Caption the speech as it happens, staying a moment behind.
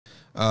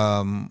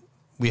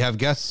We have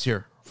guests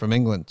here from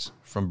England,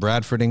 from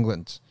Bradford,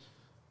 England.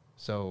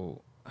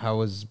 So how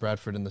was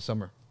Bradford in the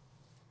summer?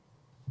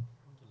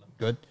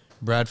 Good.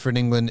 Bradford,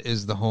 England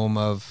is the home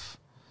of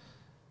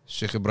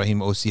Sheikh Ibrahim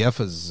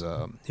OCF's.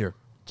 Here,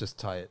 just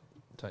tighten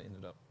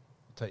it up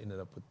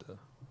with the. I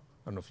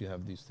don't know if you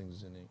have these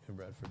things in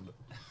Bradford, but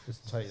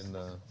just tighten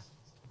the.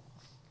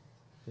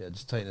 Yeah,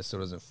 just tighten it so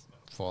it doesn't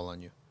fall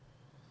on you.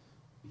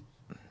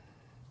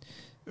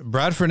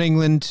 Bradford,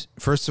 England,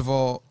 first of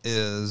all,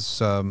 is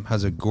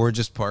has a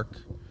gorgeous park,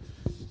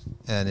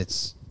 and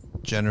it's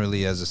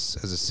generally as a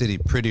city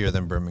prettier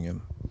than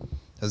Birmingham.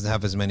 Doesn't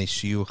have as many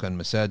shuyukh and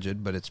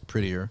masajid, but it's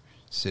prettier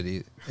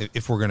city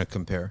if we're going to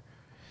compare.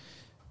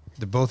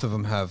 The both of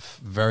them have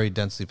very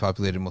densely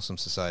populated Muslim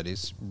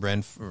societies.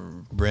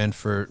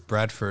 Bradford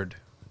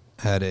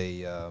had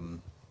a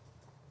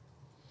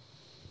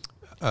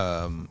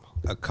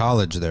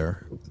college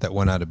there that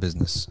went out of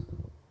business.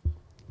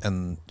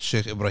 And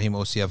Sheikh Ibrahim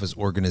OCF's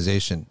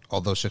organization,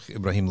 although Sheikh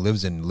Ibrahim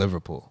lives in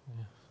Liverpool,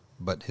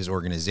 but his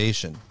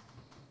organization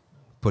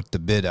put the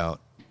bid out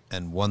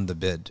and won the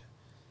bid.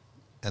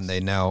 And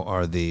they now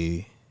are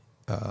the...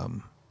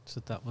 so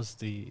that was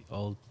the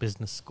old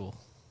business school.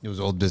 It was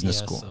old business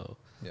school. So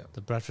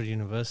the Bradford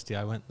University,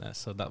 I went there,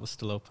 so that was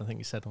still open. I think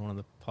you said on one of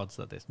the pods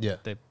that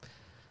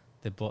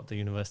they bought the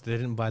university. They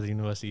didn't buy the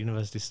university. The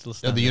university still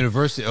stands. The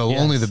university.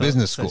 Only the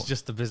business school. So it's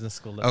just the business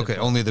school. Okay,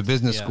 only the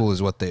business school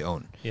is what they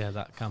own. Yeah,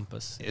 that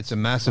campus. It's a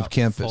massive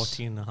campus.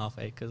 14.5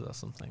 acres or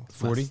something.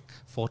 40?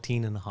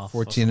 14.5.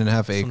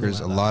 14.5 acres.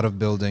 Like a lot of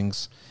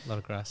buildings. A lot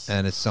of grass.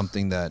 And it's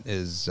something that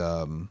is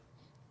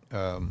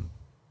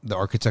the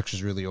architecture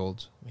is really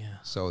old. Yeah.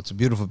 So it's a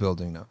beautiful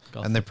building now.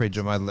 Gothic. And they prayed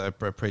Jummah. I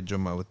prayed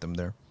Jummah with them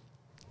there.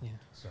 Yeah.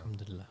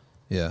 Alhamdulillah.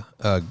 Yeah.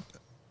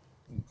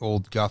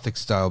 Old Gothic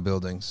style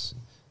buildings.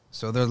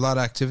 So there's a lot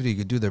of activity you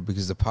could do there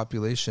because the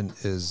population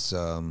is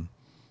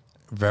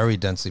very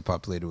densely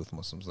populated with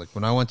Muslims. Like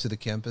when I went to the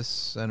campus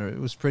center, it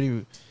was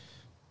pretty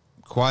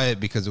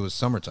quiet because it was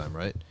summertime,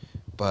 right?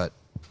 But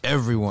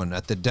everyone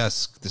at the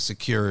desk, the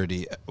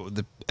security,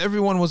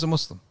 everyone was a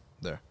Muslim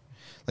there.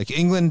 Like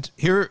England,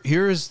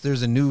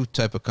 there's a new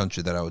type of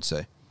country that I would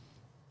say,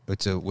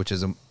 which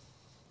is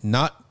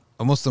not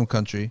a Muslim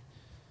country,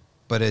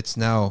 but it's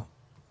now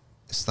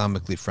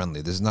Islamically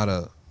friendly. This is not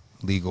a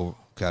legal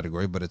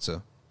category, but it's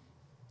a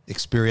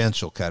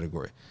experiential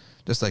category,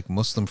 just like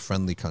Muslim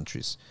friendly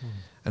countries.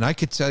 And I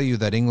could tell you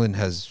that England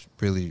has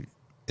really,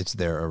 it's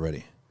there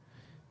already.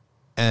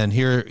 And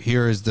here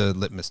is the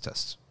litmus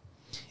test.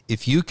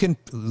 If you can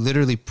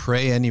literally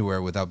pray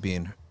anywhere without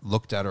being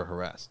looked at or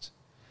harassed.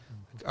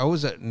 I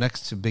was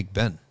next to Big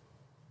Ben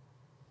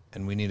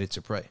and we needed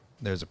to pray.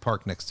 There's a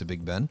park next to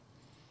Big Ben.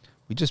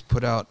 We just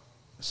put out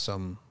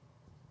some,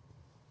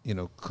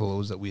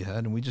 clothes that we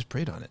had and we just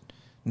prayed on it.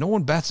 No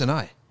one bats an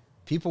eye.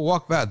 People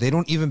walk by. They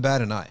don't even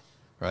bat an eye,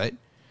 right?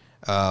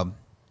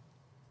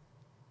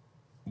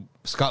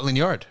 Scotland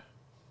Yard,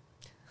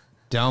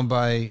 down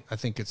by, I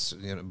think it's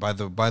by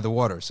the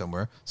water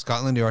somewhere.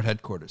 Scotland Yard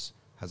headquarters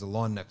has a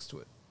lawn next to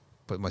it.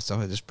 Put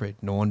myself, I just prayed.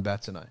 No one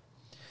bats an eye.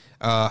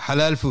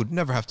 Halal food,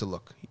 never have to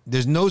look.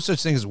 There's no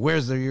such thing as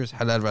where's their ears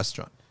halal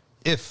restaurant.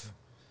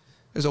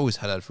 There's always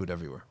halal food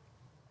everywhere.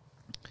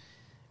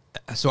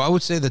 So I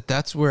would say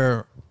that's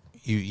where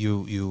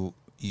you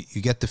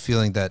get the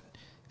feeling that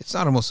it's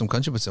not a Muslim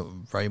country, but it's a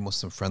very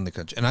Muslim-friendly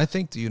country. And I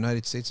think the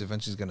United States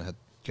eventually is going to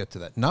get to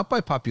that. Not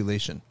by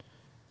population,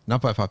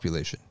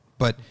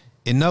 but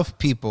enough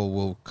people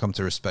will come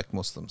to respect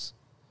Muslims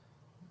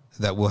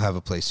that will have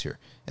a place here.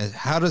 And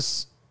how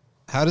does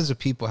a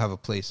people have a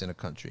place in a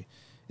country?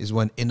 Is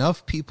when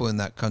enough people in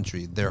that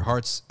country, their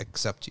hearts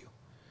accept you,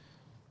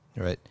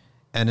 right?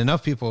 And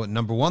enough people,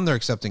 number one, they're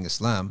accepting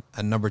Islam,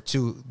 and number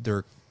two,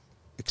 they're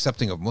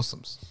accepting of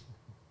Muslims.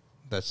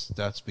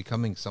 That's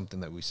becoming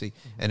something that we see.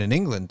 And in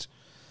England,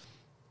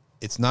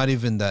 it's not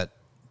even that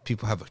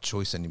people have a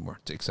choice anymore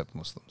to accept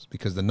Muslims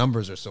because the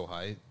numbers are so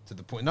high to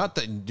the point, not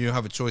that you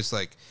have a choice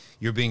like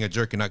you're being a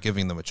jerk and not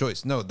giving them a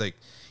choice. No,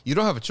 you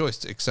don't have a choice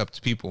to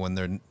accept people when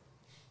their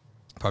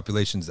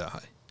population's that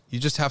high. You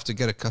just have to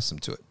get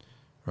accustomed to it,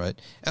 right?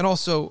 And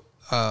also,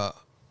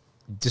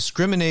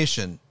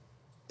 discrimination,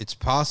 it's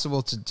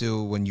possible to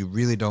do when you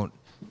really don't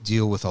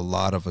deal with a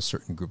lot of a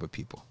certain group of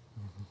people,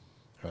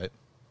 right?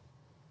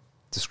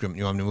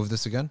 You want me to move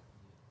this again?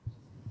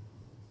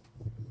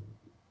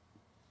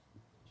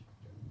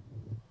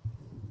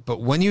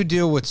 But when you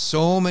deal with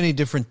so many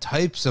different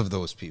types of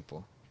those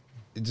people,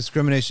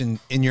 discrimination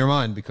in your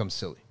mind becomes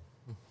silly,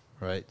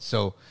 right?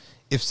 So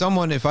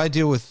if I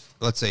deal with,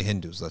 let's say,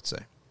 Hindus,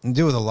 and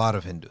deal with a lot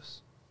of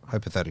Hindus,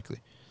 hypothetically,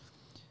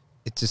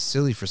 it's just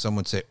silly for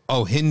someone to say,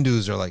 oh,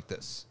 Hindus are like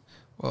this.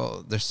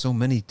 Well, there's so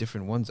many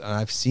different ones, and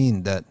I've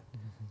seen that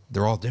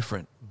they're all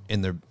different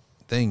in their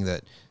thing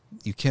that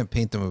you can't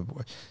paint them.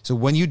 So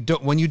when you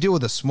don't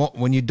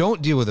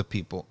deal with the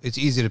people, it's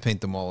easy to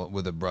paint them all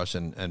with a brush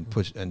and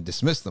push and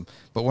dismiss them.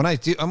 But when I'm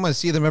going to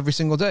see them every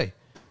single day,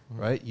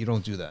 right? You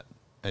don't do that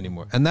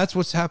anymore, and that's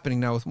what's happening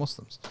now with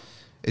Muslims.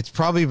 It's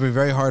probably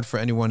very hard for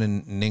anyone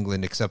in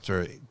England except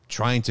for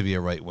trying to be a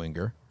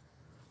right-winger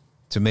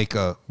to make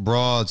a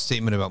broad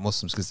statement about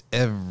Muslims, because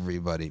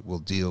everybody will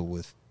deal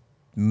with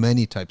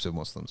many types of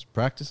Muslims,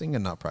 practicing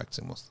and not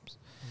practicing Muslims.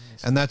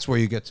 And that's where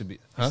you get to be.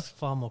 It's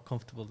far more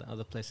comfortable than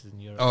other places in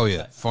Europe. Oh,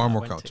 yeah, far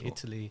more To comfortable.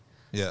 Italy,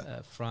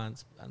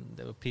 France, and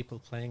there were people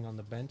playing on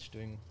the bench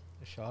doing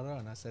ishara,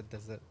 and I said,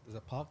 there's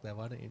a park there,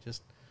 why don't you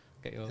just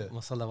get your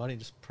masala, why don't you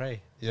just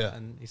pray? Yeah.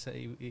 And he said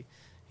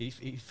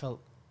he felt,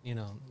 you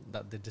know,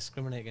 that they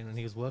discriminate against, and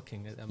he was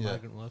working, a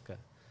migrant worker.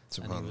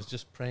 And he was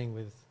just praying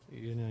with,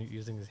 you know,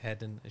 using his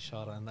head and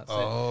ishara, and that's it.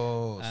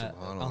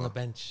 On the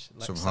bench,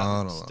 like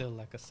still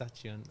like a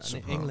statue. And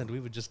in England, we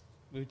would just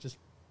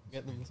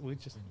get them. We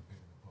just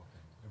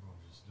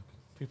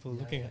people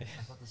looking at it.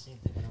 I thought the same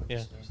thing when I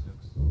went to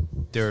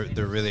Spain.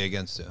 They're really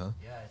against it, huh?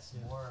 Yeah, it's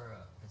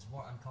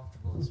more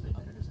uncomfortable in Spain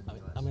than it is in the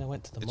US. I mean, I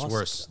went to the mosque. It's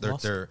worse.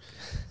 They're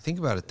think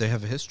about it. They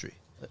have a history.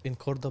 In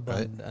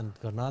Cordoba and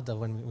Granada,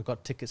 when we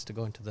got tickets to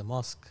go into the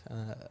mosque,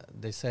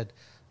 they said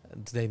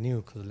they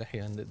knew because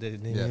and they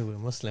knew we were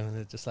Muslim, and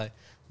they're just like,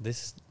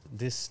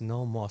 this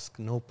no mosque,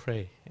 no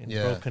pray in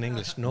broken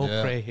English, no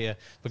pray here,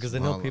 because they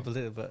know people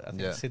did it. But I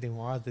think Sidi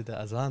Muad did the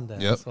azan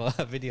there. I saw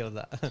a video of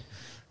that,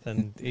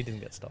 and he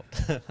didn't get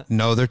stopped.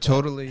 No, they're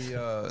totally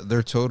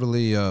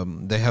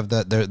they have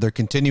that. They're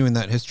continuing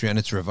that history, and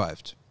it's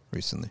revived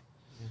recently.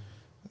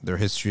 Their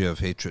history of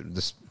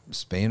hatred.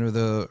 Spain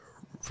are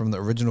from the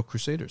original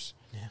Crusaders.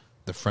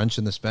 The French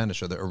and the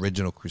Spanish are the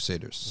original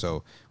Crusaders.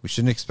 So we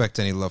shouldn't expect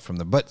any love from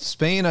them. But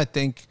Spain, I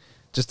think,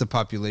 just the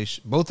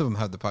population, both of them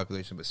have the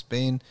population, but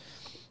Spain,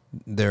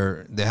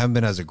 they haven't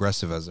been as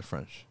aggressive as the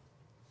French.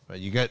 Right?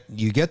 You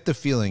get the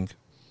feeling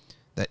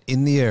that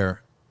in the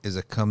air is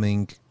a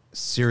coming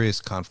serious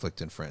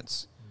conflict in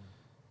France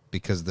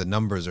because the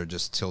numbers are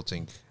just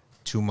tilting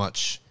too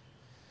much.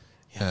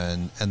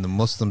 And the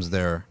Muslims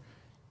there,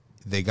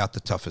 they got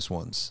the toughest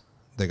ones.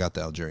 They got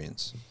the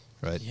Algerians.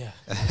 Right? Yeah.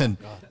 And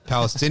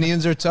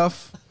Palestinians are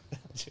tough.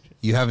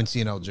 You haven't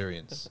seen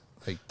Algerians.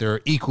 Like,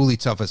 they're equally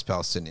tough as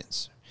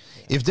Palestinians.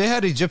 If they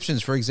had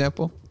Egyptians, for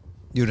example,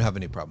 you wouldn't have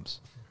any problems,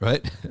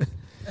 right?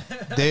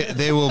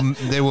 they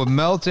will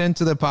melt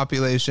into the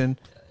population,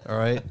 all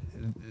right?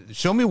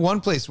 Show me one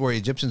place where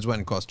Egyptians went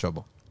and caused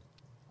trouble,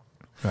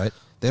 right?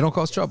 They don't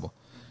cause trouble.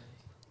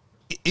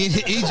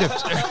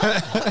 Egypt.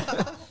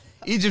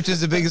 Egypt is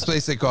the biggest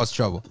place that caused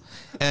trouble.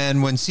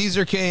 And when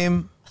Caesar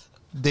came,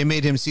 they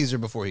made him Caesar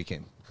before he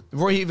came.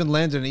 Before he even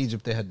landed in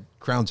Egypt, they had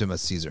crowned him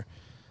as Caesar.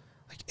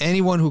 Like,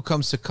 anyone who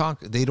comes to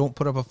conquer, they don't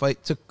put up a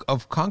fight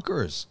of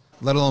conquerors,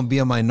 let alone be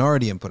a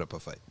minority and put up a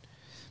fight.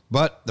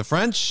 But the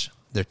French,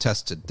 they're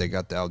tested. They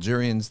got the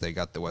Algerians, they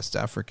got the West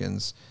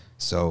Africans.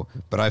 So,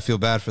 but I feel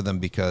bad for them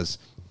because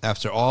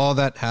after all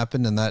that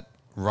happened and that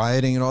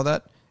rioting and all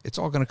that, it's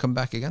all going to come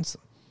back against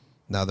them.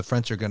 Now the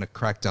French are going to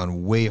crack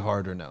down way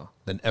harder now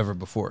than ever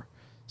before.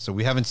 So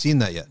we haven't seen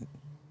that yet.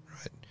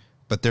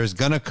 But there's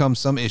going to come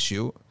some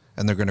issue,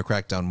 and they're going to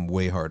crack down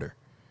way harder.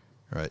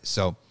 All right,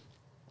 so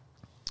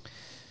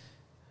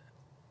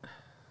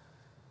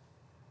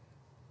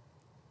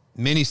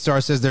Mini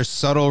Star says there's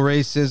subtle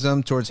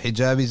racism towards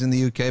hijabis in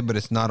the UK, but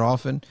it's not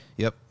often.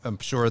 Yep, I'm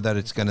sure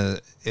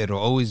that it'll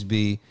always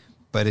be,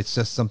 but it's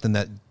just something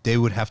that they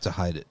would have to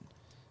hide it.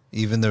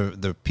 Even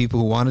the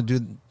people who want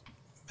to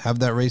have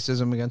that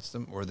racism against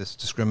them or this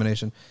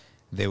discrimination,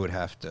 they would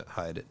have to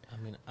hide it. I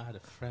mean, I had a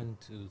friend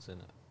who's in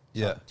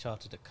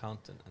chartered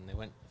accountant, and they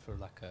went for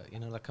like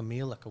a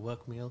meal, like a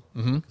work meal,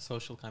 like a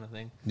social kind of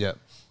thing. Yeah.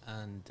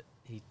 And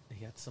he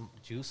had some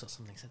juice or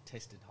something. He said it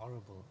tasted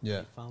horrible. Yeah.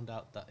 He found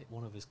out that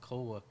one of his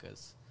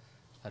co-workers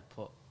had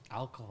put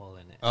alcohol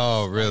in it.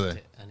 Oh,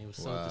 really? And he was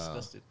so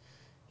disgusted.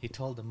 He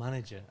told the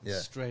manager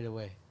straight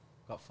away,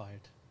 got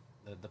fired.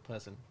 The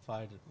person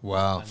fired.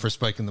 Wow, for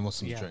spiking the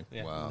Muslim drink.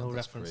 Yeah. Wow, no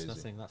reference,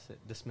 nothing. That's it.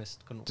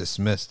 Dismissed.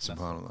 Dismissed,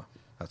 subhanAllah.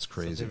 That's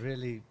crazy. So they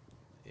really,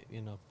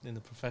 in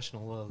the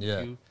professional world,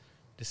 if you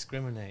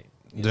discriminate,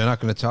 they're not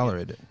going to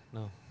tolerate it.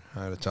 No.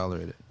 Not going to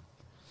tolerate it.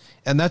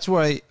 And that's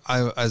why,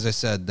 as I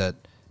said, that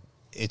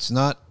it's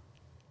not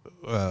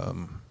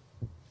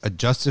a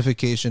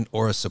justification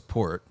or a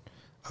support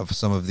of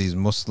some of these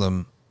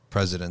Muslim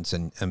presidents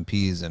and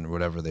MPs and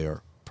whatever they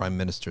are, prime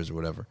ministers or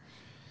whatever.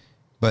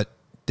 But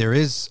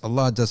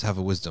Allah does have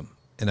a wisdom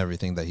in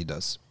everything that he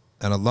does.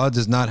 And Allah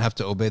does not have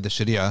to obey the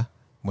Sharia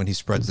when he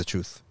spreads the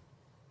truth.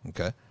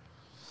 Okay?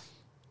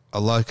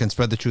 Allah can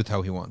spread the truth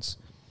how he wants.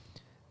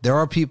 There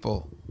are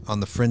people on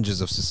the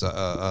fringes of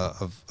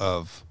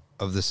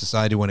the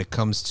society when it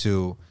comes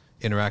to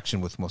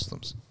interaction with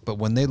Muslims. But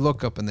when they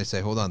look up and they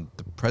say, hold on,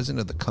 the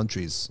president of the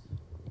country is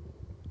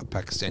a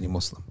Pakistani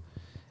Muslim.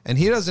 And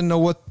he doesn't know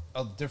what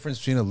a difference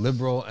between a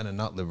liberal and a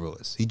not liberal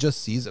is. He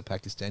just sees a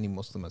Pakistani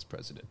Muslim as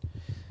president.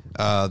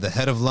 The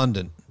head of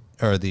London,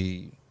 or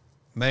the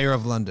mayor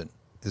of London,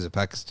 is a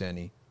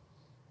Pakistani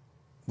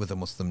with a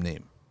Muslim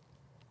name.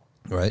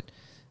 Right?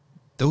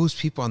 Those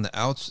people on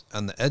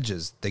the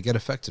edges, they get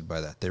affected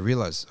by that. They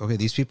realize, okay,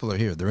 these people are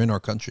here. They're in our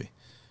country.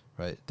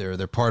 Right?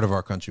 They're part of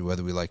our country,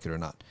 whether we like it or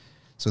not.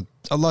 So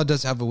Allah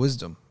does have a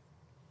wisdom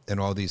in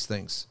all these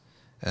things.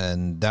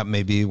 And that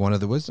may be one of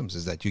the wisdoms,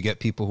 is that you get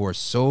people who are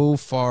so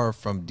far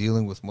from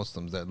dealing with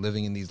Muslims that are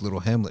living in these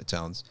little hamlet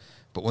towns.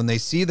 But when they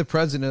see the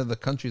president of the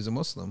country is a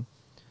Muslim,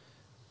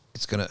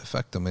 it's going to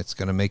affect them. It's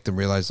going to make them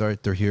realize, all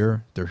right, they're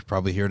here. They're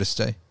probably here to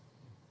stay.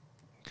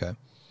 Okay.